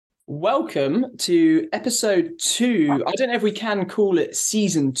Welcome to episode 2. I don't know if we can call it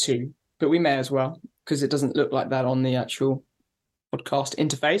season 2, but we may as well because it doesn't look like that on the actual podcast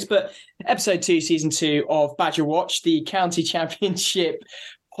interface. But episode 2, season 2 of Badger Watch, the county championship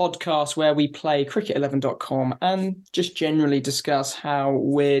podcast where we play cricket11.com and just generally discuss how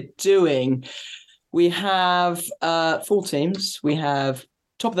we're doing. We have 4 teams. We have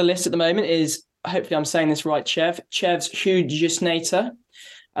top of the list at the moment is, hopefully I'm saying this right, Chev's Hujisnator.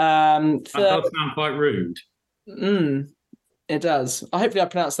 That does sound quite rude. It does. Hopefully I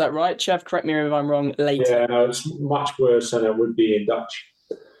pronounced that right. Chev, correct me if I'm wrong later. Yeah, no, it's much worse than it would be in Dutch.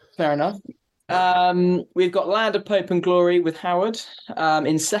 Fair enough. We've got Land of Pope and Glory with Howard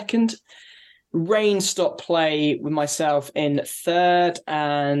in second. Rain Stop Play with myself in third.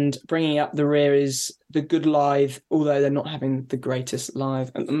 And bringing up the rear is The Good Live, although they're not having the greatest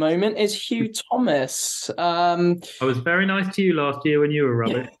live at the moment, is Hugh Thomas. I was very nice to you last year when you were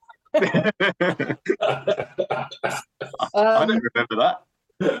rubbish. I don't remember that.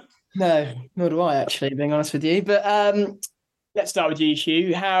 No, nor do I, actually, being honest with you. But let's start with you,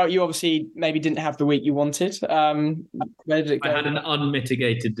 Hugh. How you obviously maybe didn't have the week you wanted. Where did it go? I had an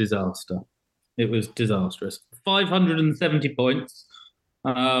unmitigated disaster. It was disastrous. 570 points.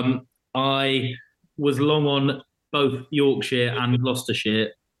 I was long on both Yorkshire and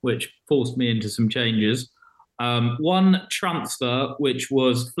Gloucestershire, which forced me into some changes. One transfer, which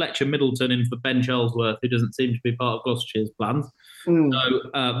was Fletcher Middleton in for Ben Charlesworth, who doesn't seem to be part of Gloucestershire's plans.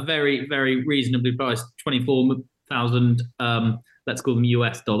 So very, very reasonably priced, 24,000, let's call them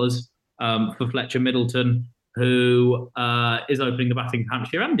US dollars, for Fletcher Middleton, who is opening the batting for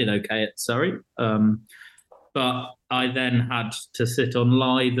Hampshire and did okay at Surrey. But I then had to sit on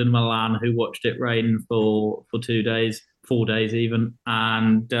Lythe and Milan, who watched it rain for 2 days, 4 days even,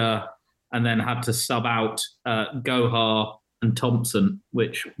 and then had to sub out Gohar and Thompson,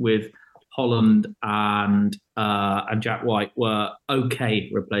 which with Holland and Jack White were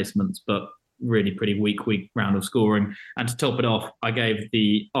okay replacements, but really pretty weak round of scoring. And to top it off, I gave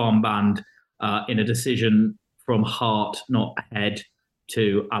the armband in a decision from heart, not head,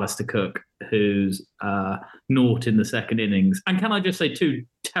 to Alistair Cook, who's naught in the second innings. And can I just say 2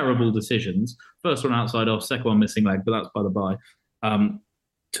 terrible decisions? First one outside off, second one missing leg, but that's by the by.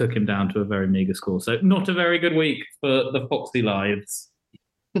 Took him down to a very meagre score. So not a very good week for the Foxy Lives.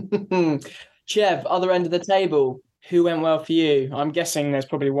 Chev, other end of the table, who went well for you? I'm guessing there's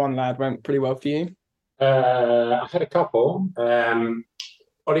probably one lad went pretty well for you. I had a couple.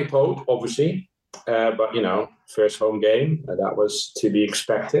 Ollie Pope, obviously. But, first home game, that was to be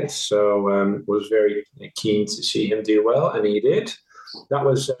expected. So was very keen to see him do well, and he did. That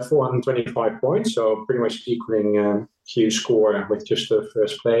was 425 points, so pretty much equaling Hugh's score with just the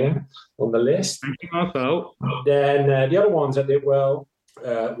first player on the list. Thank you, Marcel. Then the other ones that did well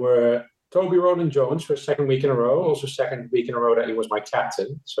were Toby Rowland-Jones for a second week in a row, also second week in a row that he was my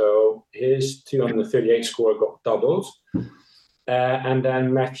captain. So his 238 score got doubled. And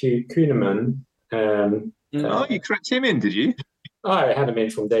then Matthew Kuhneman. You crept him in, did you? I had him in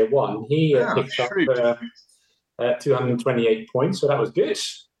from day one. He picked up 228 points, so that was good.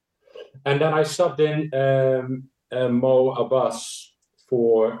 And then I subbed in Mo Abbas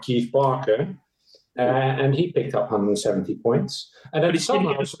for Keith Barker, and he picked up 170 points. And then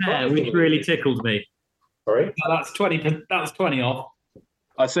somehow, which really tickled me. Sorry? That's 20. That's 20 off.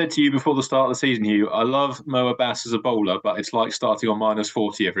 I said to you before the start of the season, Hugh, I love Mo Abbas as a bowler, but it's like starting on minus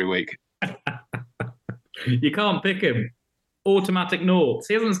 40 every week. You can't pick him. Automatic noughts.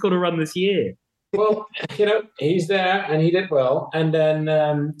 He hasn't scored a run this year. Well, he's there and he did well. And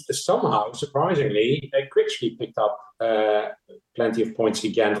then somehow, surprisingly, Critchley picked up plenty of points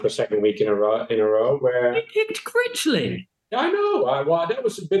again for a second week in a row. Where You picked Critchley. I know. Well, that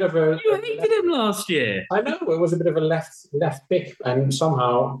was a bit of a. You hated him last year. I know it was a bit of a left pick, and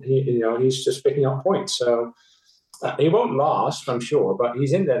somehow he's just picking up points. So he won't last, I'm sure, but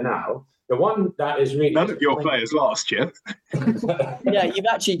he's in there now. The one that is really none of your players last, Jeff. Yeah, you've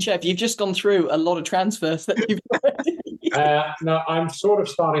actually, Jeff, you've just gone through a lot of transfers that you've no, I'm sort of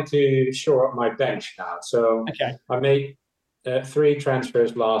starting to shore up my bench now. So okay. I made 3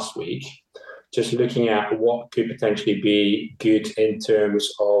 transfers last week, just looking at what could potentially be good in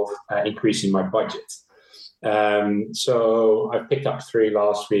terms of increasing my budget. So I picked up 3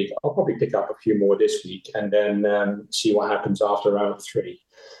 last week. I'll probably pick up a few more this week and then see what happens after round 3.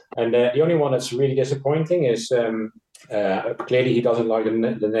 And the only one that's really disappointing is clearly he doesn't like the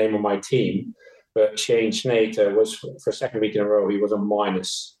name of my team, but Shane Snater was for second week in a row, he was a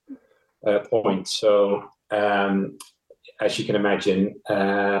minus point. So as you can imagine,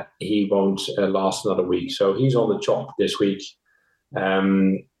 he won't last another week. So he's on the chop this week.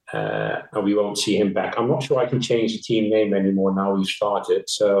 and we won't see him back. I'm not sure I can change the team name anymore now we've started,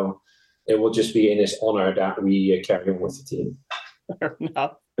 so it will just be in his honor that we carry on with the team. Fair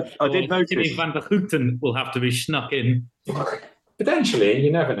enough. I did notice. Timmy van der Houten will have to be snuck in. Potentially,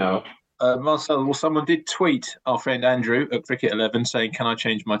 you never know. Marcel, well, someone did tweet our friend Andrew at Cricket 11 saying, "Can I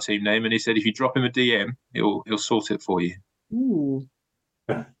change my team name?" And he said, if you drop him a DM, he'll sort it for you. Ooh.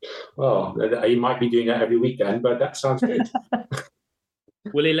 Well, he might be doing that every weekend, but that sounds good.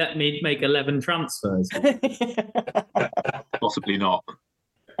 Will he let me make 11 transfers? Possibly not.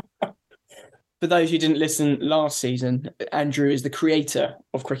 For those who didn't listen last season, Andrew is the creator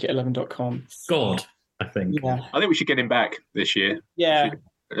of cricket11.com. God, I think. Yeah. I think we should get him back this year. Yeah.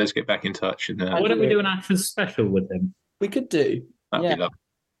 Let's get back in touch. And Why don't we do an Ashes special with him? We could do. that'd be lovely.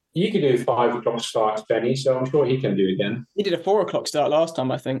 You can do 5 o'clock starts, Benny, so I'm sure he can do it again. He did a 4 o'clock start last time,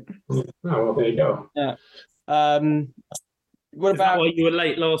 I think. Oh, well, there you go. Yeah. What Is that about why you were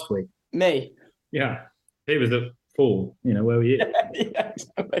late last week? me? Yeah. He was at 4. Where were you? Yeah,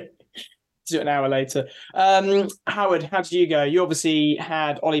 exactly. Do it an hour later. Howard, how did you go? You obviously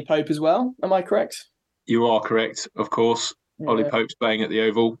had Ollie Pope as well. Am I correct? You are correct, of course. Yeah. Ollie Pope's playing at the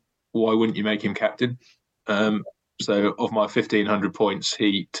Oval. Why wouldn't you make him captain? So of my 1,500 points,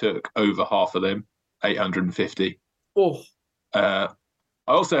 he took over half of them, 850. Oh, I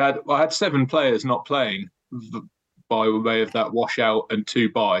had 7 players not playing by way of that washout and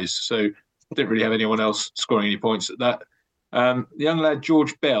 2 buys. So didn't really have anyone else scoring any points at that. The young lad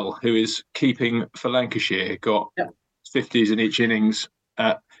George Bell, who is keeping for Lancashire, got 50s in each innings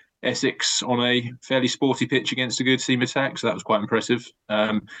at Essex on a fairly sporty pitch against a good seam attack. So that was quite impressive.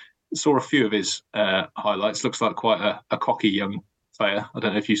 Saw a few of his highlights. Looks like quite a cocky young player. I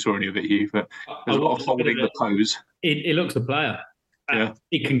don't know if you saw any of it, Hugh, but there's a lot of holding the pose. He looks a player. Yeah.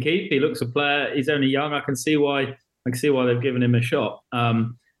 He can keep. He looks a player. He's only young. I can see why they've given him a shot. I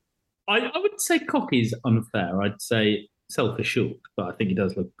wouldn't say cocky's unfair. I'd say self-assured, but I think he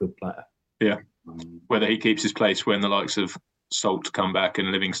does look a good player. Yeah. Whether he keeps his place when the likes of Salt come back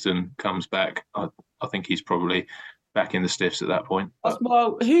and Livingston comes back, I think he's probably back in the stiffs at that point.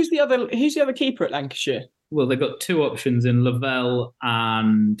 well, who's the other keeper at Lancashire? Well, they've got 2 options in Lavelle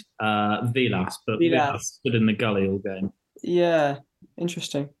and Vilas, but Vilas stood in the gully all game. Yeah,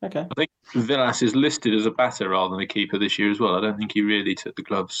 interesting. Okay. I think Vilas is listed as a batter rather than a keeper this year as well. I don't think he really took the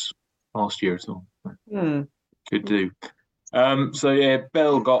gloves last year at all. Could do.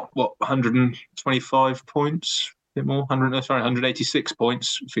 Bell got 125 points, a bit more, 186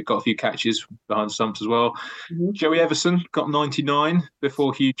 points. He got a few catches behind the stumps as well. Mm-hmm. Joey Everson got 99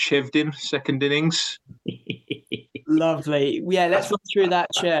 before Hugh cheved him second innings. Lovely. Yeah, let's run through that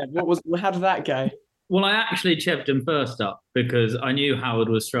chev. How did that go? Well, I actually cheved him first up because I knew Howard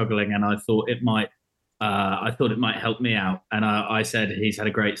was struggling, and I thought it might help me out. And I said he's had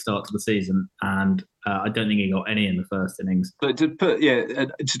a great start to the season, and I don't think he got any in the first innings. But to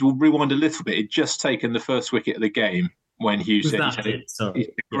rewind a little bit, he'd just taken the first wicket of the game when Hugh said he's had a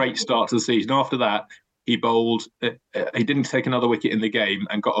great start to the season. After that, he bowled. He didn't take another wicket in the game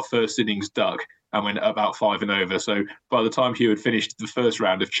and got a first innings duck and went about 5 and over. So by the time Hugh had finished the first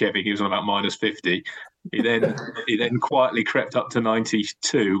round of cheving, he was on about minus 50. He then quietly crept up to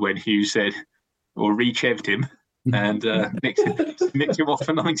 92 when Hugh said, or re-cheved him, and nicked him off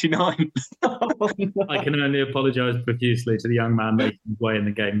for 99. I can only apologise profusely to the young man making his way in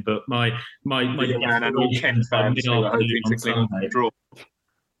the game, but my man and all Kent fans who are hoping to cling on the draw.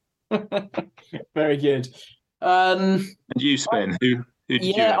 Very good. And you, Spen, who did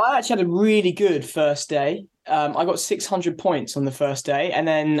you? Yeah, I actually had a really good first day. I got 600 points on the first day, and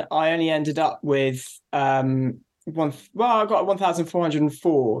then I only ended up with I got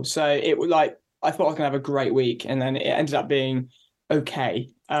 1,404. So it was like I thought I was gonna have a great week, and then it ended up being okay.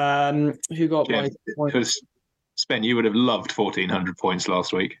 Who got my points? Because Spen, you would have loved 1,400 points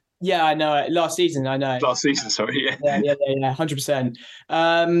last week. Yeah, I know. Last season, I know. Last season, sorry. Yeah,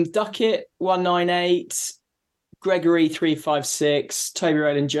 100%. Duckett 198, Gregory 356, Toby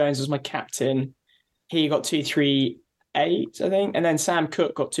Rowland Jones was my captain. He got 238, I think, and then Sam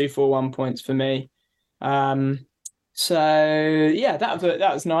Cook got 241 points for me. So yeah, that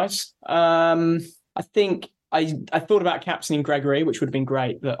was nice. I think I thought about captaining Gregory, which would have been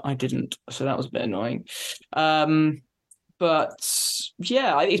great, but I didn't. So that was a bit annoying. But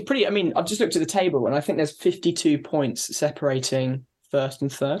yeah, it's pretty. I mean, I've just looked at the table, and I think there's 52 points separating first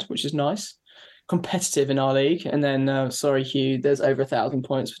and third, which is nice. Competitive in our league, and then sorry, Hugh, there's over 1,000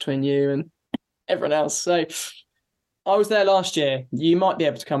 points between you and everyone else. So I was there last year. You might be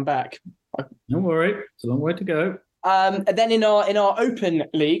able to come back. Don't worry, it's a long way to go. And then in our open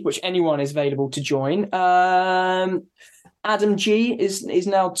league, which anyone is available to join, Adam G is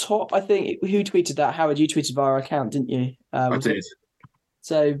now top. I think who tweeted that? Howard, you tweeted via our account, didn't you? I did.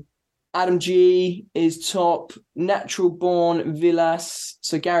 So Adam G is top. Natural Born Villas.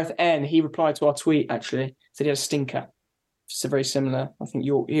 So Gareth N, he replied to our tweet actually. Said he had a stinker. Just a very similar. I think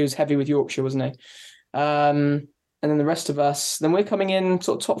he was heavy with Yorkshire, wasn't he? And then the rest of us, then we're coming in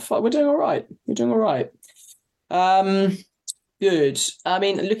sort of top 5. We're doing all right. Good. I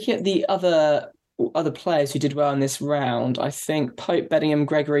mean, looking at the other players who did well in this round, I think Pope, Bedingham,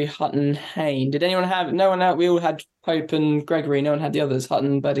 Gregory, Hutton, Hayne. Did anyone have? No one had. We all had Pope and Gregory. No one had the others.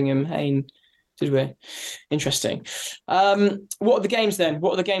 Hutton, Bedingham, Hayne. Did we? Interesting. What are the games then?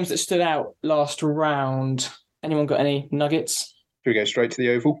 What are the games that stood out last round? Anyone got any nuggets? Should we go straight to the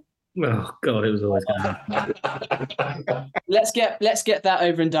Oval? Oh God, it was always going to happen. Let's get that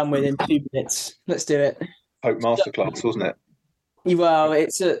over and done with in 2 minutes. Let's do it. Pope Masterclass, wasn't it? Well,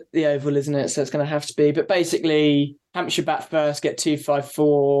 it's at the Oval, isn't it? So it's going to have to be. But basically, Hampshire bat first, get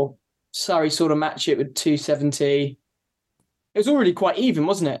 254. Surrey sort of match it with 270. It was already quite even,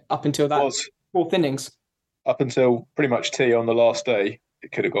 wasn't it? Up until that fourth innings. Up until pretty much tea on the last day,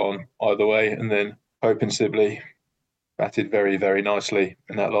 it could have gone either way. And then Pope and Sibley batted very, very nicely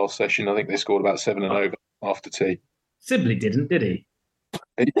in that last session. I think they scored about 7 and over after tea. Sibley didn't, did he?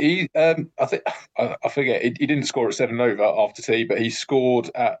 I forget. He didn't score at 7 over after tea, but he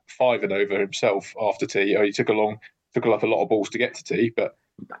scored at 5 and over himself after tea. He took up a lot of balls to get to tea, but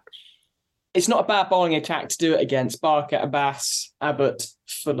it's not a bad bowling attack to do it against Barker, Abbas, Abbott,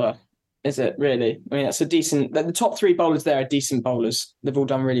 Fuller, is it? Really? I mean, that's a decent. The top 3 bowlers there are decent bowlers. They've all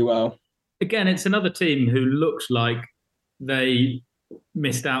done really well. Again, it's another team who looks like they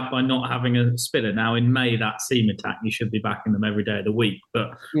missed out by not having a spinner. Now, in May, that seam attack, you should be backing them every day of the week.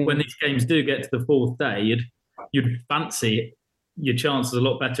 But when these games do get to the 4th day, you'd fancy your chances a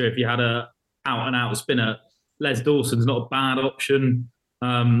lot better if you had a out-and-out spinner. Les Dawson's not a bad option.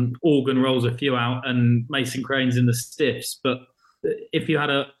 Organ rolls a few out, and Mason Crane's in the stiffs. But if you had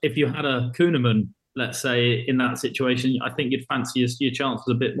a Kuhneman, let's say, in that situation, I think you'd fancy your chances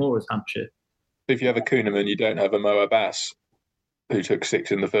a bit more as Hampshire. If you have a Kuhneman, you don't have a Mo Abbas, who took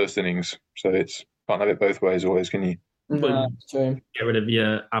 6 in the first innings. So can't have it both ways always, can you? No, true. Get rid of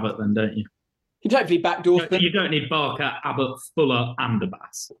your Abbott then, don't you? You'd hopefully back Dawson. You don't need Barker, Abbott, Fuller and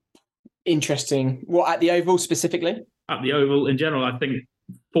Abbas. Interesting. What, at the Oval specifically? At the Oval in general, I think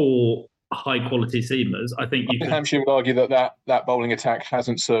 4 high-quality seamers. I think Hampshire would argue that bowling attack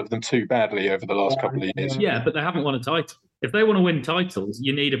hasn't served them too badly over the last couple of years. Yeah, but they haven't won a title. If they want to win titles,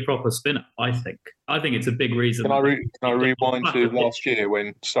 you need a proper spinner, I think. I think it's a big reason. Can I rewind to last year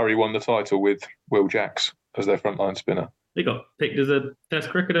when Surrey won the title with Will Jacks as their frontline spinner? He got picked as a Test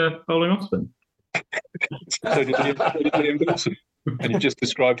cricketer bowling off spin. So did Liam Dawson. And you just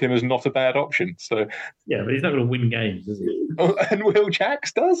described him as not a bad option. So yeah, but he's not going to win games, is he? Oh, and Will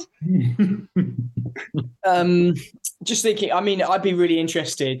Jacks does. Just thinking. I mean, I'd be really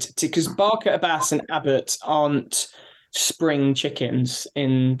interested because Barker, Abbas, and Abbott aren't spring chickens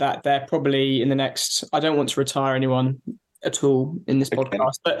in that they're probably in the next. I don't want to retire anyone at all in this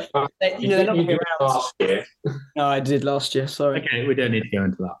podcast, but they're not going to be around. Last year. No, I did last year. Sorry. Okay, we don't need to go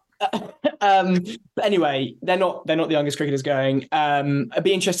into that. But anyway, they're not the youngest cricketers going. I'd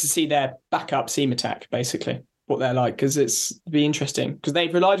be interested to see their backup seam attack, basically, what they're like, because it'd be interesting because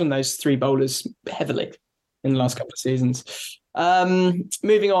they've relied on those 3 bowlers heavily in the last couple of seasons.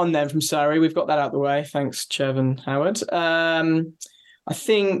 Moving on then from Surrey, we've got that out of the way. Thanks, Chev and Howard. I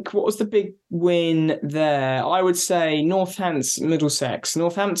think, what was the big win there? I would say Northampton, Middlesex.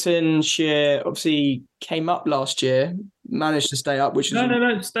 Northamptonshire obviously came up last year, managed to stay up, which is...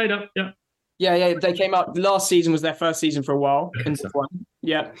 No, stayed up, yeah. Yeah, they came up. Last season was their first season for a while.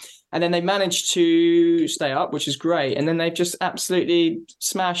 Yeah. And then they managed to stay up, which is great. And then they've just absolutely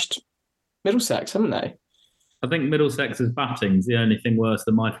smashed Middlesex, haven't they? I think Middlesex's batting is the only thing worse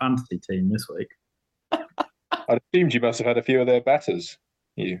than my fantasy team this week. I assumed you must have had a few of their batters.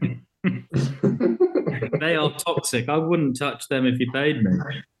 You. They are toxic. I wouldn't touch them if you paid me.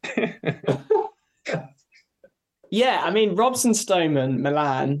 Yeah, I mean, Robson, Stoneman,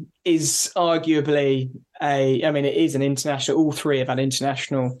 Milan is arguably it is an international. All 3 have had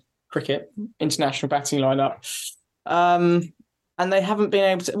international batting lineup. And they haven't been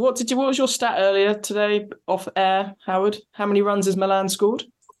able to. What was your stat earlier today off air, Howard? How many runs has Milan scored?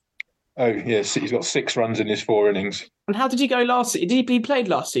 Oh, yes, he's got 6 runs in his 4 innings. And how did he go last season? He played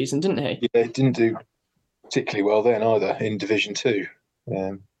last season, didn't he? Yeah, he didn't do particularly well then either in Division 2.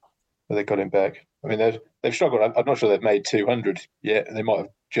 But they got him back. I mean, they've struggled. I'm not sure they've made 200 yet. They might have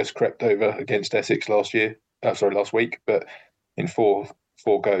just crept over against Essex last week. But in four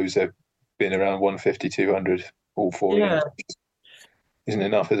goes, they've been around 150, 200. all 4 Yeah. innings. Isn't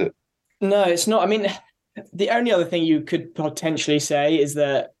enough, is it? No, it's not. I mean, the only other thing you could potentially say is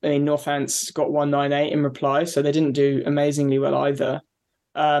that, I mean, Northants got 198 in reply, so they didn't do amazingly well either.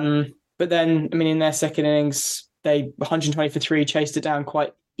 But then, I mean, in their second innings, they 120 for 3 chased it down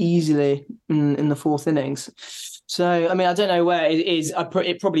quite easily in the fourth innings. So, I mean, I don't know where it is.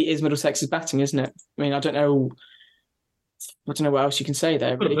 It probably is Middlesex's batting, isn't it? I mean, I don't know what else you can say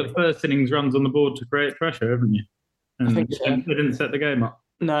there. But the first innings runs on the board to create pressure, haven't you? And I think so. They didn't set the game up.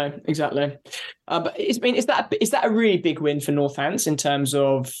 No, exactly. But is that a really big win for Northants in terms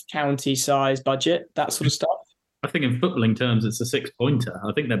of county size, budget, that sort of stuff? I think in footballing terms, it's a 6-pointer.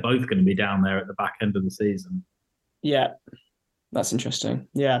 I think they're both going to be down there at the back end of the season. Yeah, that's interesting.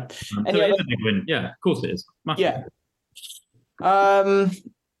 Yeah, So it is a big win. Yeah, of course it is. Massive. Yeah.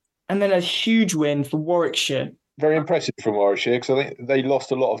 And then a huge win for Warwickshire. Very impressive from Warwickshire, because I think they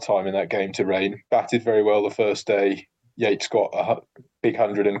lost a lot of time in that game to rain. Batted very well the first day. Yates got a big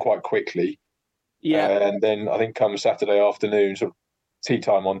 100 in quite quickly. Yeah. And then I think come Saturday afternoon, sort of tea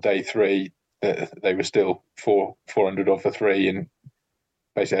time on day 3, they were still 400 off for 3 and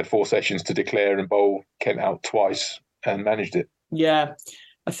basically had 4 sessions to declare and bowl Kent out twice and managed it. Yeah.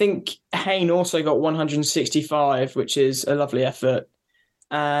 I think Hayne also got 165, which is a lovely effort.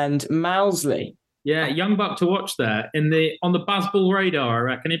 And Mousley. Yeah, young buck to watch there on the Bazball radar,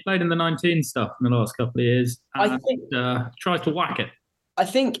 I reckon. He played in the 19 stuff in the last couple of years. And, I think tries to whack it. I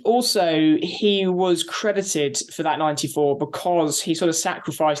think also he was credited for that 94 because he sort of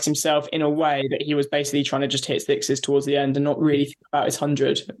sacrificed himself in a way that he was basically trying to just hit sixes towards the end and not really think about his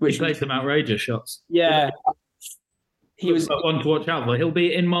 100. He played some outrageous shots. Yeah. He was one to watch out for. He'll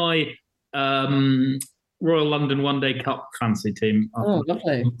be in my Royal London One Day Cup fancy team. Oh,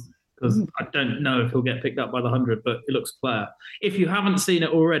 lovely. Because I don't know if he'll get picked up by the 100, but he looks a player. If you haven't seen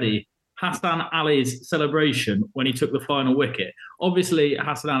it already, Hassan Ali's celebration when he took the final wicket. Obviously,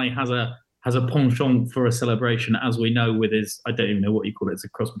 Hassan Ali has a penchant for a celebration, as we know with his, I don't even know what you call it, it's a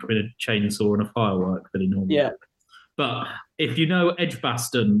cross between a chainsaw and a firework that he normally does. But if you know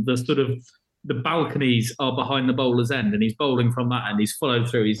Edgbaston, the balconies are behind the bowler's end and he's bowling from that end. He's followed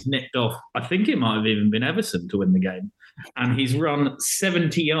through, he's nicked off. I think it might have even been Everson to win the game. And he's run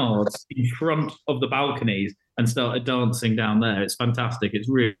 70 yards in front of the balconies and started dancing down there. It's fantastic. It's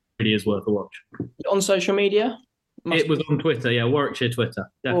really is worth a watch. On social media? It was on Twitter, yeah, Warwickshire Twitter.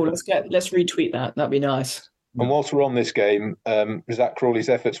 Definitely. Oh, let's retweet that. That'd be nice. And whilst we're on this game, Zach Crawley's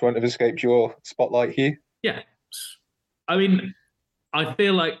efforts won't have escaped your spotlight, Hugh? Yeah. I mean, I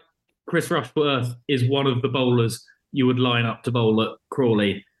feel like Chris Rushworth is one of the bowlers you would line up to bowl at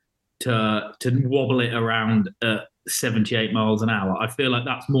Crawley to wobble it around at 78 miles an hour. I feel like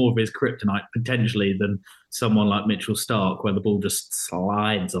that's more of his kryptonite potentially than someone like Mitchell Starc, where the ball just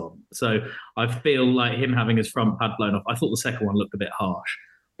slides on. So I feel like him having his front pad blown off. I thought the second one looked a bit harsh.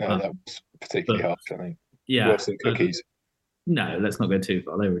 No, that was particularly harsh, I think. Yeah. Worse than Cookies. No, let's not go too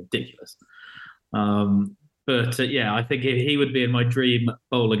far. They were ridiculous. But I think he would be in my dream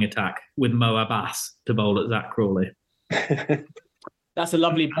bowling attack with Mo Abbas to bowl at Zach Crawley. That's a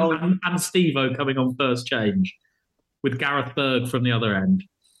lovely bowl. And Steve-O coming on first change with Gareth Berg from the other end.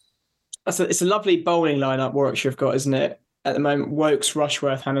 It's a lovely bowling lineup Warwickshire have got, isn't it? At the moment, Wokes,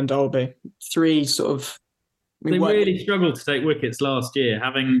 Rushworth, Hannon Dolby. 3 sort of... They really struggled to take wickets last year,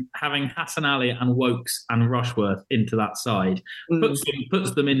 having Hassan Ali and Wokes and Rushworth into that side.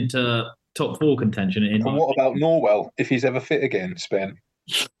 Puts them into top 4 contention. And what about Norwell, if he's ever fit again, Spen?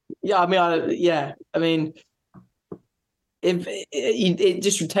 Yeah, I mean, if it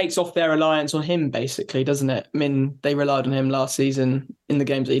just takes off their reliance on him, basically, doesn't it? I mean, they relied on him last season in the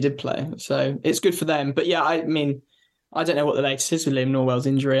games that he did play, so it's good for them. But yeah, I mean, I don't know what the latest is with Liam Norwell's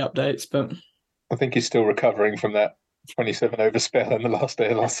injury updates, but I think he's still recovering from that 27 over spell on the last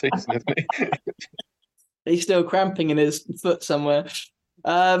day of last season, isn't he? He's still cramping in his foot somewhere.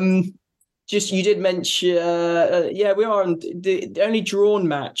 You did mention, we are on the only drawn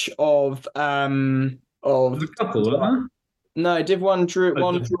match of. There's a couple, wasn't there? No, Div 1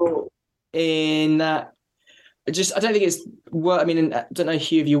 draw in that. I don't think it's worth. I mean, I don't know,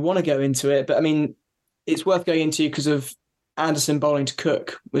 Hugh, if you want to go into it, but I mean, it's worth going into because of Anderson bowling to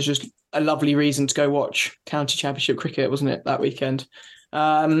Cook was just a lovely reason to go watch County Championship cricket, wasn't it, that weekend?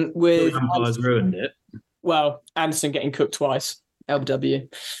 With Umpires ruined it. Well, Anderson getting cooked twice. LBW.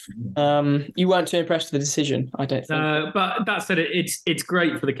 You weren't too impressed with the decision, I don't think. But that said, it's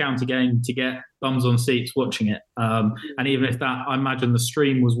great for the county game to get bums on seats watching it. And even if that, I imagine the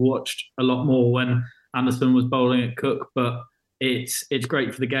stream was watched a lot more when Anderson was bowling at Cook. But it's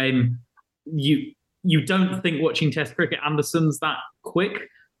great for the game. You don't think watching Test cricket Anderson's that quick,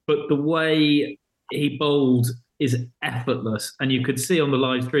 but the way he bowled is effortless, and you could see on the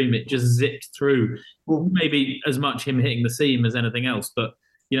live stream it just zipped through. Well, maybe as much him hitting the seam as anything else, but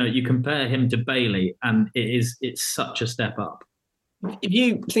you compare him to Bailey, and it's such a step up. If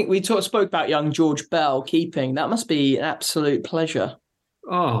you think we spoke about young George Bell keeping, that must be an absolute pleasure.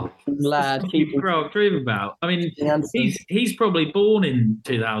 Oh, lad, people dream about. I mean, he's probably born in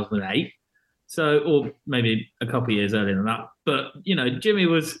 2008, so or maybe a couple of years earlier than that. But Jimmy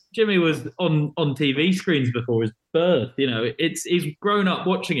was on TV screens before his birth. He's grown up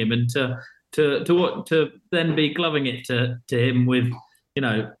watching him, and to then be gloving it to him with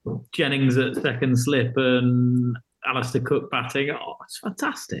Jennings at second slip and Alistair Cook batting. Oh, it's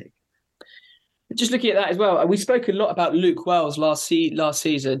fantastic. Just looking at that as well, we spoke a lot about Luke Wells last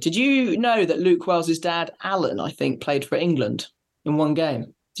season. Did you know that Luke Wells' dad, Alan, I think, played for England in one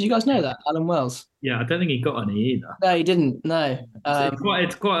game? Did you guys know that, Alan Wells? Yeah, I don't think he got any either. No, he didn't. No,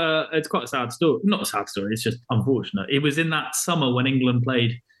 it's quite a sad story. Not a sad story. It's just unfortunate. It was in that summer when England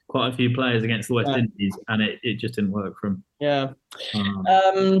played quite a few players against the West Indies, and it just didn't work for him. Yeah.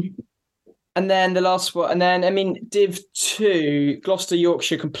 And then the last one, and then, Div 2, Gloucester,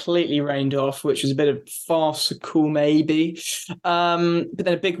 Yorkshire completely rained off, which was a bit of farcical maybe. But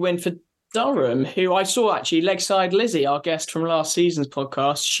then a big win for Durham, who I saw actually, Legside Lizzie, our guest from last season's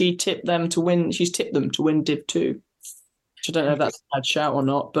podcast, she's tipped them to win Div 2. Which I don't know if that's a bad shout or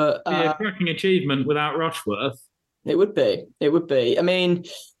not, but... a cracking achievement without Rushworth. It would be. Beddingham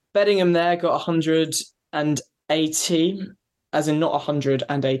there got 180, as in not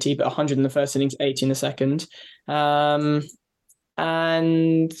 180, but 100 in the first innings, 80 in the second. Robinson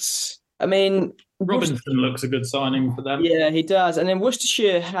looks a good signing for them. Yeah, he does. And then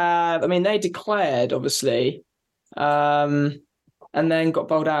Worcestershire they declared, obviously, and then got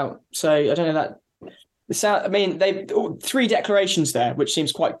bowled out. So I don't know that. They 3 declarations there, which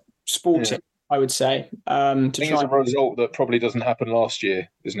seems quite sporting, I would say. I think it's a result that probably doesn't happen last year,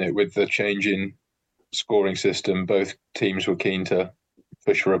 isn't it? With the change in scoring system, both teams were keen to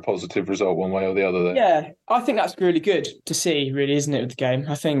push for a positive result one way or the other there. Yeah, I think that's really good to see, really, isn't it, with the game?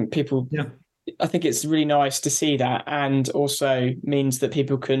 I think I think it's really nice to see that, and also means that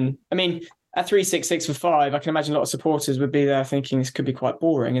people can... at 366 for 5, I can imagine a lot of supporters would be there thinking this could be quite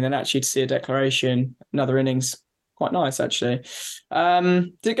boring, and then actually to see a declaration, another innings, quite nice, actually.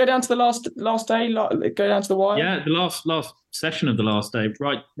 Did it go down to the last day? Go down to the wire? Yeah, the last session of the last day,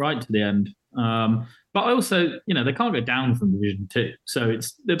 right to the end. But also, they can't go down from Division 2. So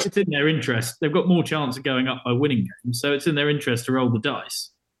it's in their interest. They've got more chance of going up by winning games. So it's in their interest to roll the dice.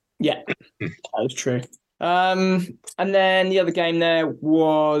 Yeah, that's true. And then the other game there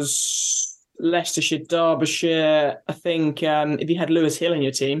was Leicestershire, Derbyshire. I think if you had Lewis Hill in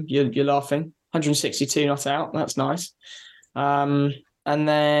your team, you're laughing. 162 not out. That's nice. And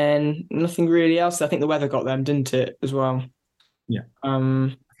then nothing really else. I think the weather got them, didn't it, as well? Yeah. I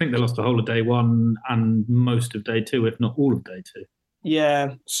think they lost the whole of day 1 and most of day 2, if not all of day 2.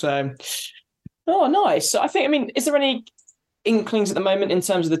 Yeah. So, nice. So I think, is there any inklings at the moment in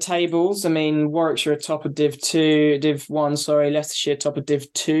terms of the tables? Warwickshire are top of Div 1, Leicestershire top of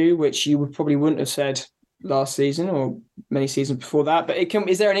Div 2, which you probably wouldn't have said last season or many seasons before that. But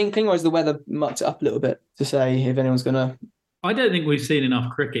is there an inkling, or is the weather mucked it up a little bit to say if anyone's going to... I don't think we've seen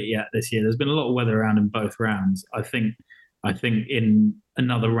enough cricket yet this year. There's been a lot of weather around in both rounds. I think in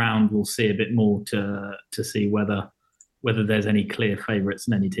another round we'll see a bit more to see whether there's any clear favourites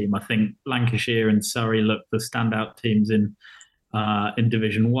in any team. I think Lancashire and Surrey look the standout teams in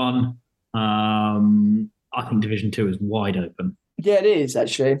Division 1. I think Division 2 is wide open. Yeah, it is,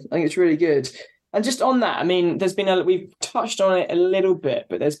 actually. I think it's really good. And just on that, there's been we've touched on it a little bit,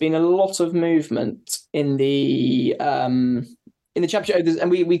 but there's been a lot of movement in the championship,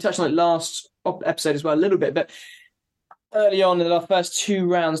 and we touched on it last episode as well a little bit, but early on in our first 2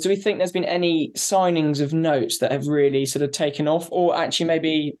 rounds, do we think there's been any signings of notes that have really sort of taken off, or actually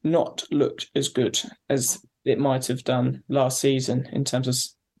maybe not looked as good as it might have done last season in terms of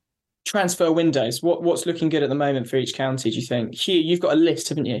transfer windows? What's looking good at the moment for each county, do you think? Hugh, you've got a list,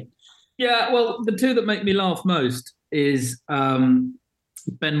 haven't you? Yeah, well, the 2 that make me laugh most is Ben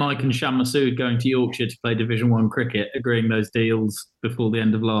Mike and Sham Masood going to Yorkshire to play Division 1 cricket, agreeing those deals before the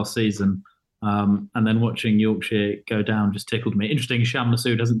end of last season. And then watching Yorkshire go down just tickled me. Interesting, Sham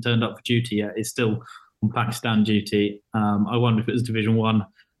Masood hasn't turned up for duty yet. He's still on Pakistan duty. I wonder if it was Division 1,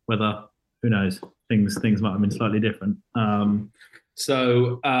 whether, who knows, things might have been slightly different. I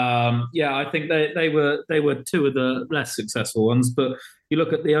think they were 2 of the less successful ones. But you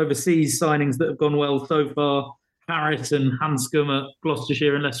look at the overseas signings that have gone well so far. Harris and Hanscom at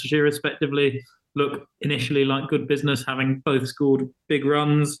Gloucestershire and Leicestershire respectively look initially like good business, having both scored big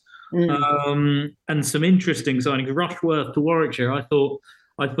runs. And some interesting signings. Rushworth to Warwickshire. I thought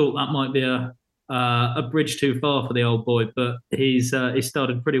that might be a bridge too far for the old boy, but he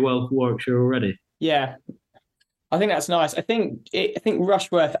started pretty well for Warwickshire already. Yeah, I think that's nice. I think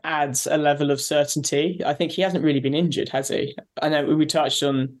Rushworth adds a level of certainty. I think he hasn't really been injured, has he? I know we touched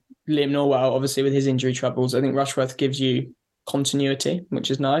on Liam Norwell, obviously, with his injury troubles. I think Rushworth gives you continuity,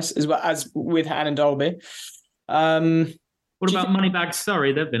 which is nice, as well as with Hannon Dolby. What about Moneybags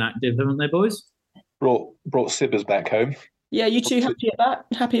Surrey? They've been active, haven't they, boys? Brought Sibbers back home. Yeah, you two happy at that?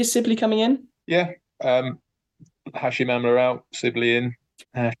 Happy as Sibley coming in? Yeah. Hashim Amla out, Sibley in,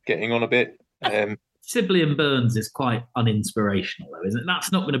 getting on a bit. Sibley and Burns is quite uninspirational, though, isn't it?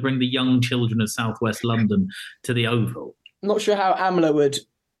 That's not going to bring the young children of southwest London to the Oval. I'm not sure how Amla would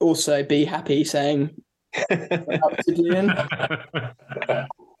also be happy saying Sibley in.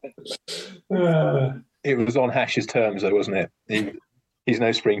 It was on Hash's terms, though, wasn't it? He's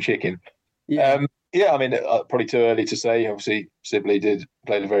no spring chicken. Yeah. I mean, probably too early to say. Obviously, Sibley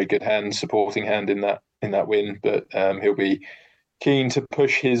played a very good hand, supporting hand in that win, but he'll be keen to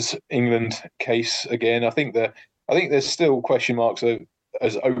push his England case again. I think there's still question marks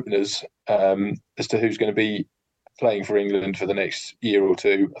as openers as to who's going to be playing for England for the next year or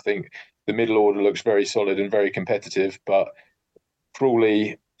two. I think the middle order looks very solid and very competitive, but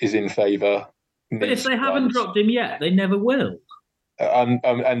Crawley is in favour. But if they haven't dropped him yet, they never will.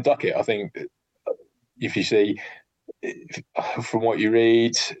 And Duckett, I think, if you see from what you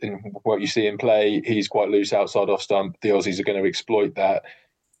read and what you see him play, he's quite loose outside off stump. The Aussies are going to exploit that.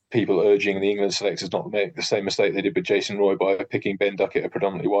 People urging the England selectors not to make the same mistake they did with Jason Roy by picking Ben Duckett, a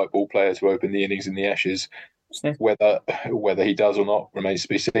predominantly white ball player, to open the innings in the Ashes. Whether he does or not remains to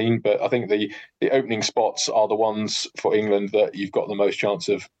be seen. But I think the opening spots are the ones for England that you've got the most chance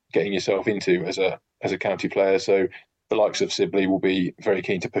of getting yourself into as a county player. So the likes of Sibley will be very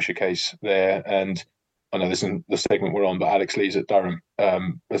keen to push a case there. And I know this isn't the segment we're on, but Alex Lees at Durham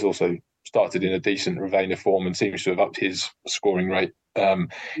has also started in a decent vein of form and seems to have upped his scoring rate in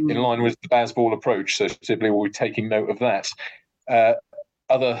line with the Bazball approach. So Sibley will be taking note of that.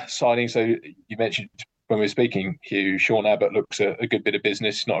 Other signings, so you mentioned when we were speaking, Hugh, Sean Abbott looks a good bit of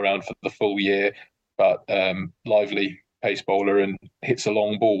business, not around for the full year, but lively pace bowler and hits a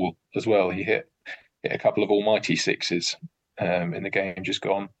long ball as well. He hit a couple of almighty sixes in the game just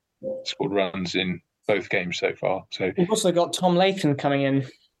gone, scored runs in both games so far. So we've also got Tom Latham coming in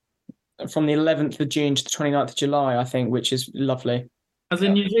from the 11th of June to the 29th of July, I think, which is lovely. As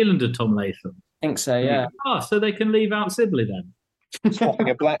in New Zealander Tom Latham? I think so, yeah. So they can leave out Sibley then?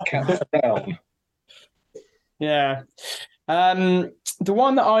 Swapping a black cap for brown. Yeah. The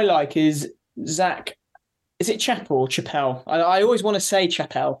one that I like is Zach. Is it Chappell or Chappell? I always want to say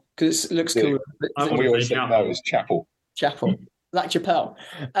Chappell because it looks cool. We always say no, it's Chappell. Chappell. Zach Chappell.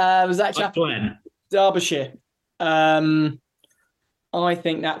 Zach Chappell. Derbyshire. I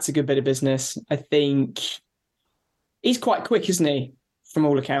think that's a good bit of business. I think he's quite quick, isn't he? From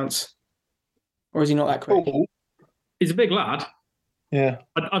all accounts. Or is he not that quick? He's a big lad. Yeah.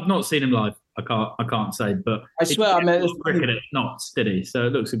 I've not seen him live. I can't say, but I swear I meant cricket it, not steady, so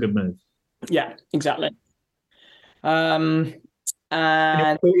it looks a good move. Yeah, exactly. And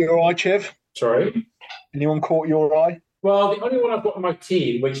anyone caught your eye, Chev? Sorry? Anyone caught your eye? Well, the only one I've got on my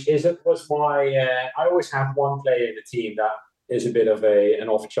team, was my I always have one player in the team that is a bit of an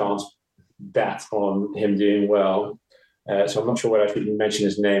off chance bet on him doing well. So I'm not sure whether I should mention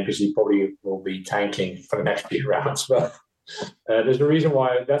his name because he probably will be tanking for the next few rounds. But that's the reason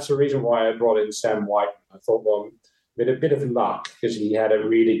why I brought in Sam White. I thought, well, with a bit of luck, because he had a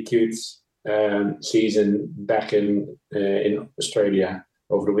really good season back in Australia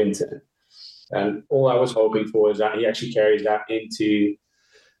over the winter. And all I was hoping for is that he actually carries that into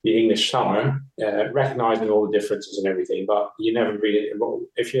the English summer, recognizing all the differences and everything. But you never really,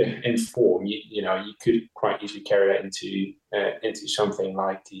 if you're in form, you could quite easily carry that into something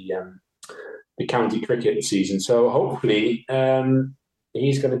like the county cricket season. So hopefully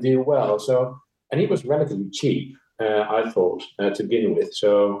he's going to do well. So, and he was relatively cheap, I thought, to begin with.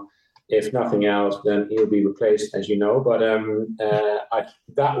 So if nothing else, then he'll be replaced, as you know. But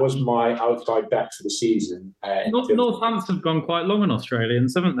that was my outside back for the season. Northampton have gone quite long on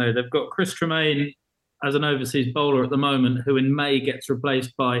Australians, haven't they? They've got Chris Tremaine as an overseas bowler at the moment, who in May gets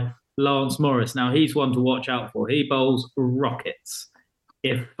replaced by Lance Morris. Now, he's one to watch out for. He bowls rockets.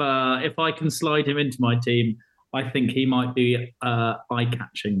 If I can slide him into my team, I think he might be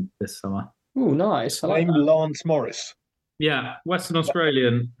eye-catching this summer. Oh, nice. Named Lance Morris. Yeah, Western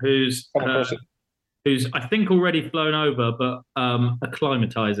Australian, who's I think already flown over, but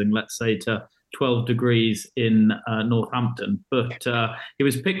acclimatising, let's say, to 12 degrees in Northampton. But he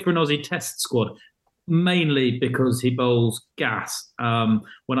was picked for an Aussie Test squad, mainly because he bowls gas.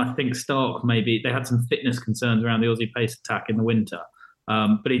 When I think Stark, maybe they had some fitness concerns around the Aussie pace attack in the winter.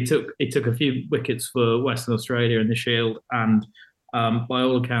 But he took a few wickets for Western Australia in the Shield, and by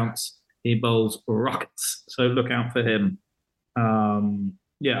all accounts, he bowls rockets. So look out for him.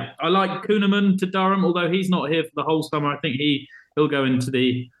 I like Kuhneman to Durham, although he's not here for the whole summer. I think he'll go into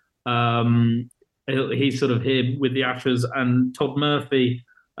the he's sort of here with the Ashes, and Todd Murphy,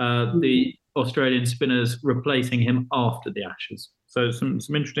 the Australian spinners, replacing him after the Ashes. So some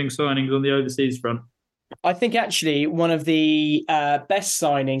interesting signings on the overseas front. I think actually one of the best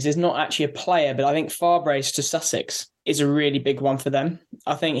signings is not actually a player, but I think Farbrace to Sussex is a really big one for them.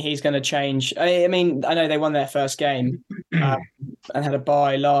 I think he's going to change. I mean, I know they won their first game and had a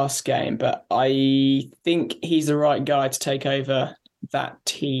bye last game, but I think he's the right guy to take over that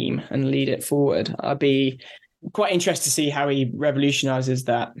team and lead it forward. I'd be quite interested to see how he revolutionises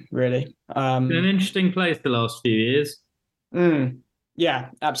that, really. Been an interesting place the last few years. Yeah,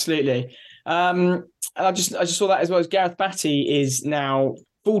 absolutely. I just saw that as well as Gareth Batty is now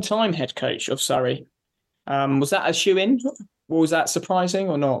full-time head coach of Surrey. Was that a shoe-in? Or was that surprising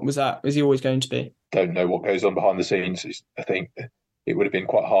or not? Was he always going to be? Don't know what goes on behind the scenes. I think it would have been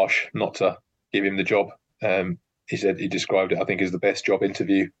quite harsh not to give him the job. He said he described it, I think, as the best job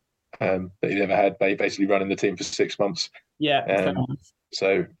interview that he'd ever had, basically running the team for 6 months. Yeah.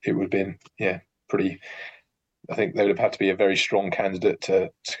 So it would have been, pretty. I think they would have had to be a very strong candidate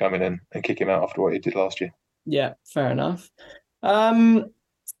to come in and kick him out after what he did last year. Yeah, fair enough.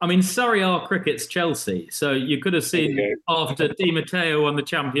 I mean, Surrey are cricket's Chelsea. So you could have seen after Di Matteo won the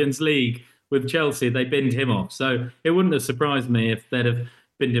Champions League with Chelsea, they binned him off. So it wouldn't have surprised me if they'd have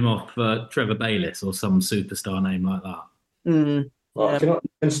binned him off for Trevor Bayliss or some superstar name like that. Well, it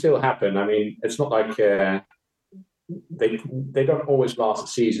can still happen. I mean, it's not like they don't always last a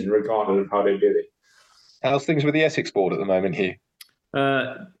season, regardless of how they did it. How's things with the Essex board at the moment, Hugh?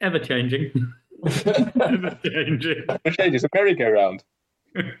 Ever changing. Ever changing. It's a merry-go-round.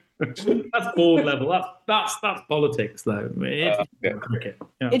 That's board level. That's politics, though. Cricket.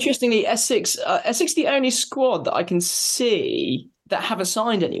 Yeah. Interestingly, Essex the only squad that I can see that haven't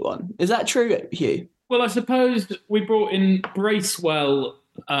signed anyone. Is that true, Hugh? Well, I suppose we brought in Bracewell.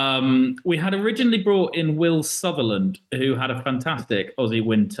 We had originally brought in Will Sutherland, who had a fantastic Aussie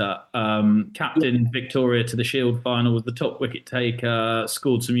winter. Captain Victoria to the Shield final, was the top wicket taker,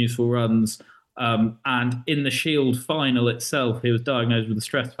 scored some useful runs. And in the Shield final itself, he was diagnosed with a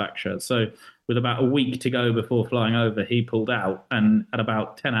stress fracture. So with about a week to go before flying over, he pulled out. And at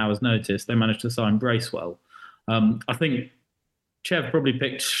about 10 hours' notice, they managed to sign Bracewell. I think Chev probably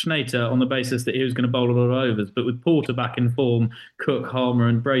picked Schnater on the basis that he was going to bowl a lot of overs. But with Porter back in form, Cook, Harmer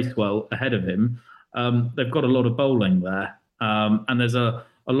and Bracewell ahead of him, they've got a lot of bowling there. And there's a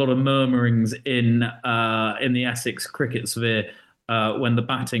lot of murmurings in the Essex cricket sphere when the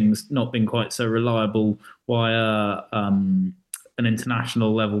batting's not been quite so reliable, why an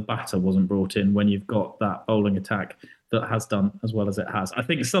international level batter wasn't brought in when you've got that bowling attack that has done as well as it has. I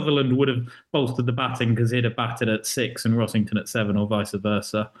think Sutherland would have bolstered the batting because he'd have batted at 6 and Rossington at 7 or vice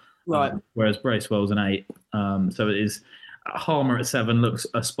versa. Right. Whereas Bracewell's an 8. So it is. Harmer at 7 looks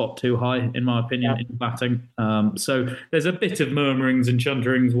a spot too high, in my opinion, in batting. So there's a bit of murmurings and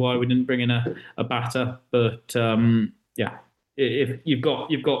chunderings why we didn't bring in a batter. But if you've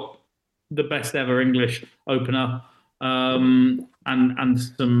got the best ever English opener and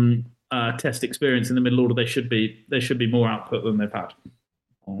some test experience in the middle order, there should be more output than they've had.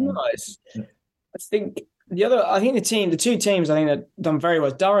 Nice. Yeah. I think the two teams I think that done very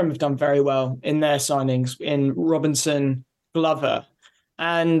well. Durham have done very well in their signings in Robinson, Glover,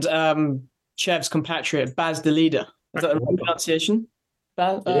 and Chev's compatriot Baz de Leader. Is that the right pronunciation?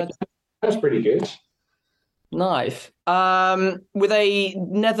 That's pretty good. Nice. With a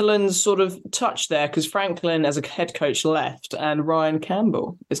Netherlands sort of touch there, because Franklin as a head coach left and Ryan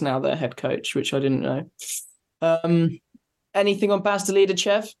Campbell is now their head coach, which I didn't know. Anything on Baz de Leader,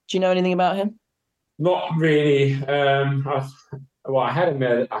 Chev? Do you know anything about him? Not really. I had him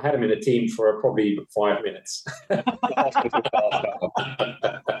in a team for probably 5 minutes.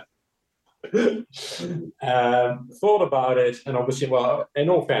 Thought about it, and obviously, well, in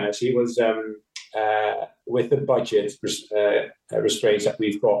all fairness, he was with the budget restraints that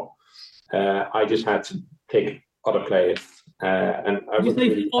we've got. I just had to pick other players, and I would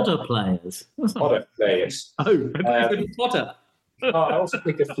say fodder players. Fodder players. Oh, fodder. I also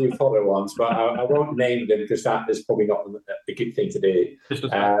picked a few fodder ones, but I won't name them because that is probably not a good thing to do.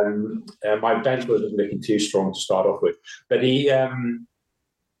 My bench wasn't looking too strong to start off with, but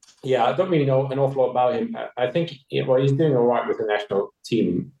Yeah, I don't really know an awful lot about him. I think, well, he's doing all right with the national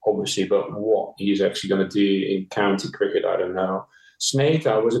team, obviously, but what he's actually going to do in county cricket, I don't know. Snaith,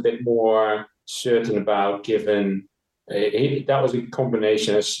 I was a bit more certain about, given that was a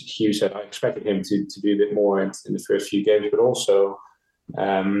combination, as Hugh said. I expected him to do a bit more in the first few games, but also,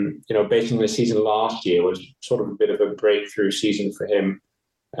 based on the season last year, was sort of a bit of a breakthrough season for him,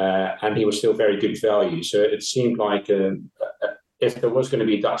 and he was still very good value. So it seemed like if there was going to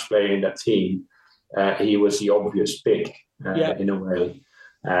be a Dutch player in that team, he was the obvious pick in a way.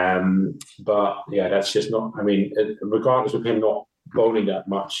 But yeah, that's just not. I mean, regardless of him not bowling that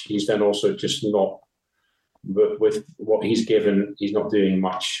much, he's then also just not. With what he's given, he's not doing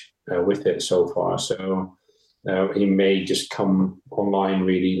much with it so far. So he may just come online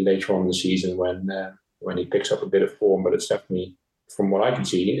really later on in the season when he picks up a bit of form. But it's definitely, from what I can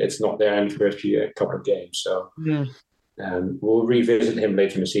see, it's not there in the first couple of games. So. Yeah. We'll revisit him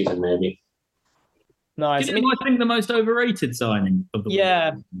later in the season, maybe. Nice. I think the most overrated signing of the week.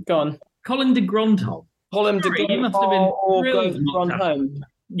 Yeah, go on. Colin de Grandhomme. Colin de Grandhomme. He must have been brilliant. Grandhomme.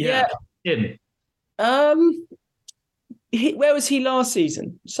 Yeah, him. Where was he last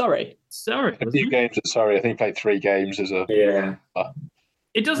season? Surrey. A few games at Surrey. I think he played 3 games as a. Yeah.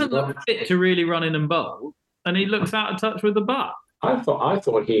 It doesn't look fit to really run in and bowl, and he looks out of touch with the bat. I thought I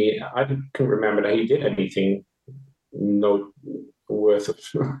couldn't remember that he did anything. No worth of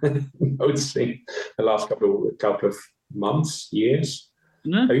noticing the last couple of months, years.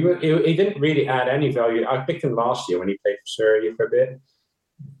 No. He didn't really add any value. I picked him last year when he played for Surrey for a bit.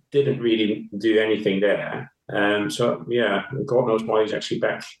 Didn't really do anything there. So yeah, God knows why he's actually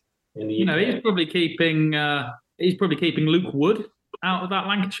back in the UK. He's probably keeping Luke Wood out of that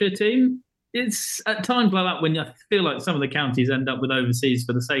Lancashire team. It's at times like that when I feel like some of the counties end up with overseas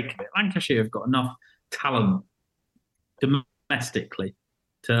for the sake of it. Lancashire have got enough talent domestically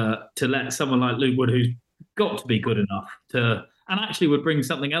to let someone like Luke Wood, who's got to be good enough and actually would bring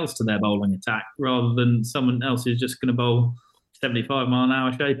something else to their bowling attack rather than someone else who's just going to bowl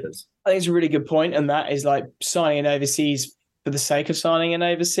 75-mile-an-hour shapers. I think it's a really good point, and that is like signing an overseas for the sake of signing an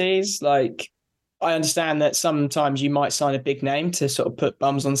overseas. Like, I understand that sometimes you might sign a big name to sort of put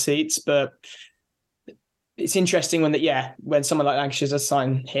bums on seats, but it's interesting when someone like Lancashire does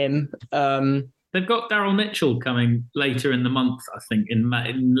sign him. They've got Daryl Mitchell coming later in the month, I think, in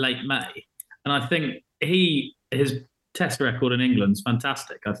late May. And I think his test record in England's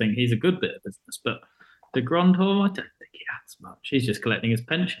fantastic. I think he's a good bit of business. But de Grandhomme, I don't think he adds much. He's just collecting his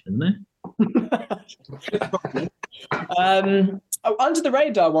pension, isn't he? Under the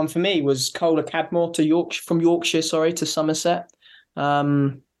radar one for me was Kohler Cadmore from Yorkshire to Somerset.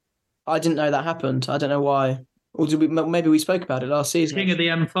 I didn't know that happened. I don't know why. Or maybe we spoke about it last season. King of the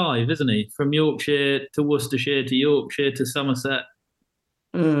M5, isn't he? From Yorkshire to Worcestershire to Yorkshire to Somerset.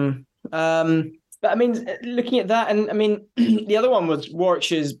 But I mean, looking at that, and I mean, the other one was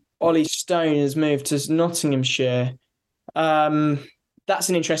Warwickshire's Ollie Stone has moved to Nottinghamshire. That's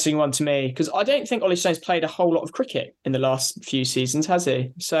an interesting one to me because I don't think Ollie Stone's played a whole lot of cricket in the last few seasons, has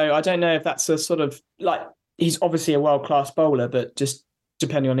he? So I don't know if that's a sort of like, he's obviously a world-class bowler, but just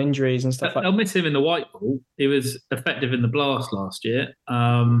depending on injuries and stuff like that. They'll miss him in the white ball. He was effective in the blast last year.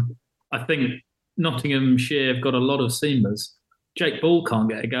 I think Nottinghamshire have got a lot of seamers. Jake Ball can't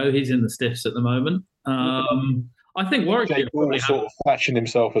get a go. He's in the stiffs at the moment. I think Warwickshire... Jake Ball's sort of fashioned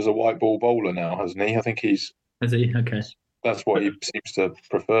himself as a white ball bowler now, hasn't he? I think he's... Has he? Okay. That's what he seems to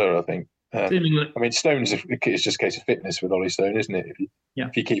prefer, I think. I mean, Stone's it's just a case of fitness with Ollie Stone, isn't it?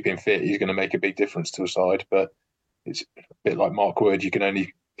 If you keep him fit, he's going to make a big difference to a side. But it's a bit like Mark Wood. You can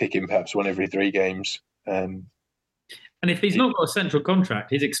only pick him perhaps 1 every 3 games. And if he's not got a central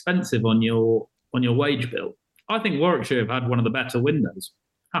contract, he's expensive on your wage bill. I think Warwickshire have had one of the better windows.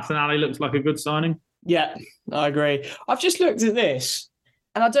 Hassan Ali looks like a good signing. Yeah, I agree. I've just looked at this,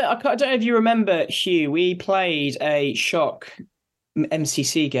 and I don't know if you remember, Hugh. We played a shock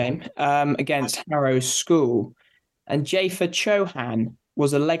MCC game against Harrow School, and Jafer Chauhan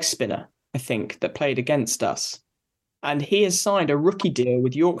was a leg spinner, I think, that played against us. And he has signed a rookie deal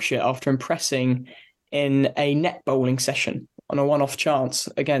with Yorkshire after impressing in a net bowling session on a one-off chance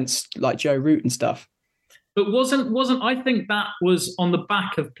against like Joe Root and stuff. But wasn't I think that was on the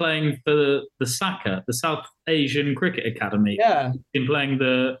back of playing for the SACA, the South Asian Cricket Academy. Yeah. In playing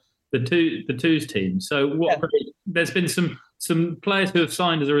the twos team. So there's been some players who have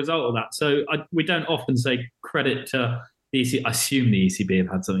signed as a result of that. So we don't often say credit to the ECB. I assume the ECB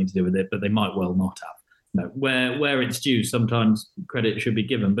have had something to do with it, but they might well not have. No, where it's due, sometimes credit should be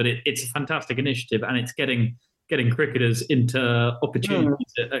given. But it's a fantastic initiative, and it's getting cricketers into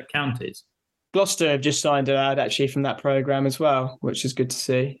opportunities at counties. Gloucester have just signed a lad actually from that programme as well, which is good to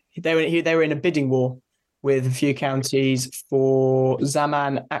see. They were in a bidding war with a few counties for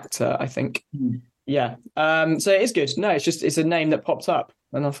Zaman Akhtar, I think. Yeah. So it is good. No, it's a name that popped up,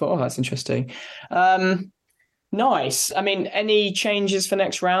 and I thought, oh, that's interesting. Nice. I mean, any changes for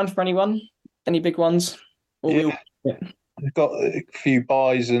next round for anyone? Any big ones? We've got a few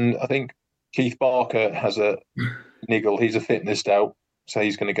buys, and I think Keith Barker has a niggle. He's a fitness doubt, so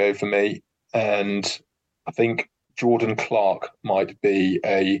he's going to go for me. And I think Jordan Clark might be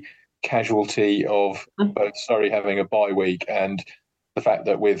a casualty of both Surrey having a bye week and the fact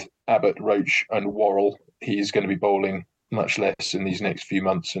that with Abbott, Roach and Worrell, he's going to be bowling much less in these next few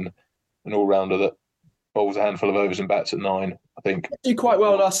months, and an all-rounder that bowls a handful of overs and bats at 9, I think. Did quite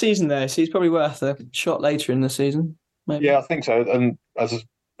well last season, though, so he's probably worth a shot later in the season. Maybe. Yeah, I think so. And as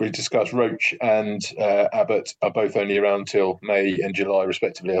we discussed, Roach and Abbott are both only around till May and July,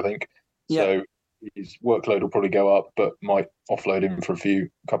 respectively, I think. Yeah. So his workload will probably go up, but might offload him for a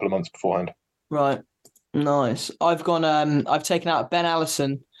couple of months beforehand. Right. Nice. I've taken out Ben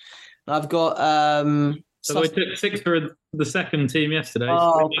Allison. I've got... So we took 6 for the second team yesterday.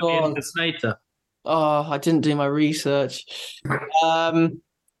 Oh, God. Snater. Oh, I didn't do my research. But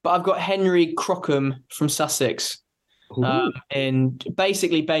I've got Henry Crockham from Sussex. And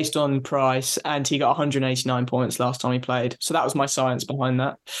basically based on price, and he got 189 points last time he played. So that was my science behind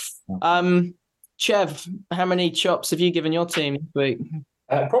that. Chev, how many chops have you given your team this week?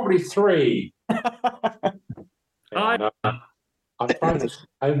 Probably 3. I'm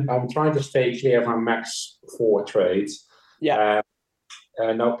trying to stay clear from max 4 trades. Yeah.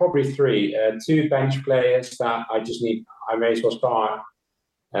 No, probably 3. 2 bench players that I may as well start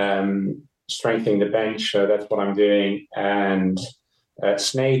strengthening the bench. So that's what I'm doing. And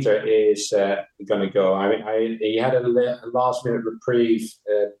Snater is going to go. I mean, he had a last-minute reprieve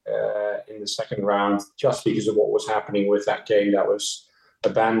in the second round just because of what was happening with that game that was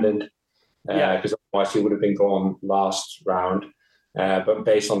abandoned. Because otherwise he would have been gone last round. But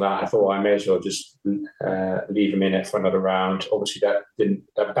based on that, I thought I may as well just leave him in it for another round. Obviously,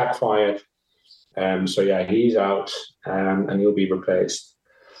 that backfired. So yeah, he's out and he'll be replaced.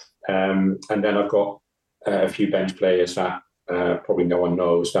 And then I've got a few bench players that probably no one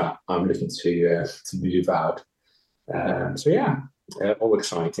knows that I'm looking to move out. So yeah, all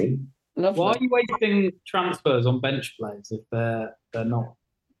exciting. Why are you wasting transfers on bench players if they're not?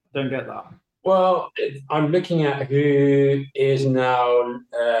 I don't get that. Well, I'm looking at who is now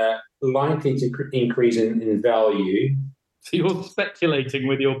likely to increase in value. So you're speculating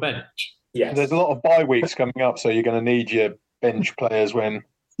with your bench? Yes. There's a lot of bye weeks coming up, so you're going to need your bench players when...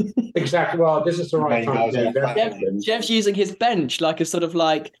 Exactly. Well, this is the right time to invest. Jeff's using his bench like a sort of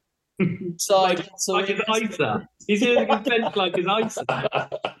like side... like his ISA. He's using his bench like his ISA.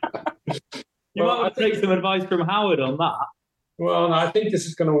 You might want to take some advice from Howard on that. Well, no, I think this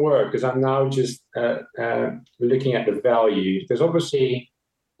is going to work because I'm now just looking at the value. Because obviously,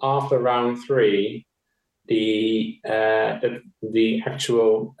 after round 3, the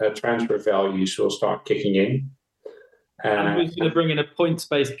actual transfer values will start kicking in. I'm just going to bring in a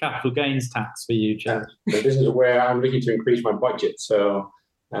points-based capital gains tax for you, Chad. So this is where I'm looking to increase my budget. So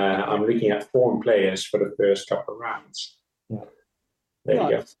I'm looking at foreign players for the first couple of rounds. Yeah. There you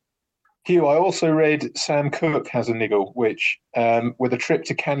go. Hugh, I also read Sam Cooke has a niggle, which, with a trip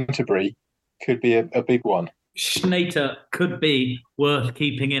to Canterbury, could be a big one. Snater could be worth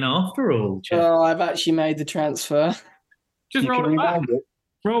keeping in after all, Chad. Oh, I've actually made the transfer. Just roll it back.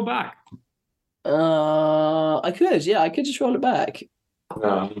 Roll back. I could just roll it back.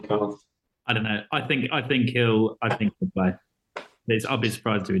 No, you can't. I don't know. I think he'll play. I'll be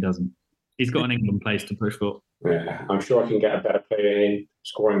surprised if he doesn't. He's got an England place to push for. Yeah, I'm sure I can get a better player in,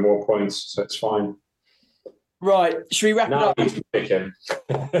 scoring more points, so it's fine. Right, should we wrap it up? Pick him.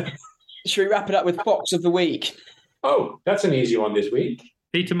 Should we wrap it up with Fox of the Week? Oh, that's an easy one this week.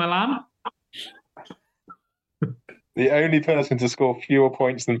 Peter Malan? The only person to score fewer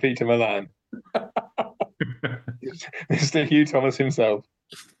points than Peter Malan. Mr. Hugh Thomas himself.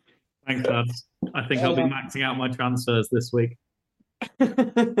 Thanks, lads. I think I'll be maxing out my transfers this week.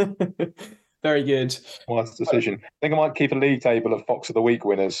 Very good. Wise decision. I think I might keep a league table of Fox of the Week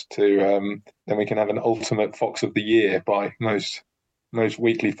winners to then we can have an ultimate Fox of the Year by most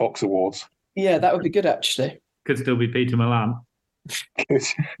weekly Fox awards. Yeah, that would be good actually. Could still be Peter Malan. Yeah,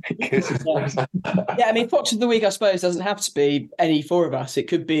 I mean, Fox of the Week, I suppose, doesn't have to be any 4 of us. It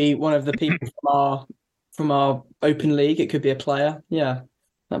could be one of the people from our open league. It could be a player. Yeah,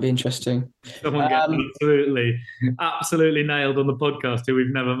 that'd be interesting. Someone gets absolutely nailed on the podcast who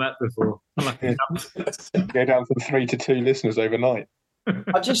we've never met before. Go down from 3 to 2 listeners overnight.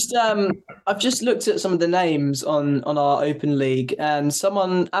 I've just looked at some of the names on our Open League, and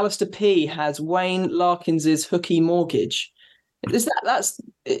Alistair P has Wayne Larkins's Hooky Mortgage. Is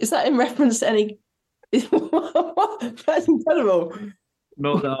that in reference to any? That's incredible.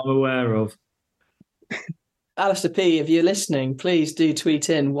 Not that I'm aware of. Alistair P, if you're listening, please do tweet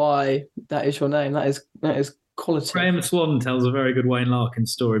in why that is your name. That is quality. Graham Swan tells a very good Wayne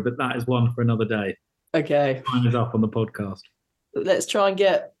Larkins story, but that is one for another day. Okay. Time is up on the podcast. Let's try and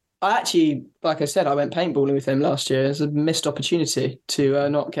get. I actually, like I said, I went paintballing with him last year. It's a missed opportunity to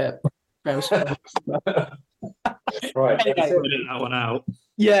not get Graham Swan. Right. Anyway. Edit that one out.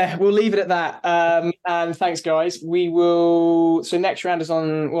 Yeah, we'll leave it at that. And thanks, guys. We will. So next round is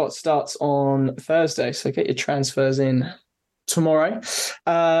starts on Thursday. So get your transfers in tomorrow.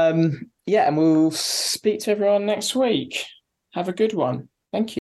 And we'll speak to everyone next week. Have a good one. Thank you.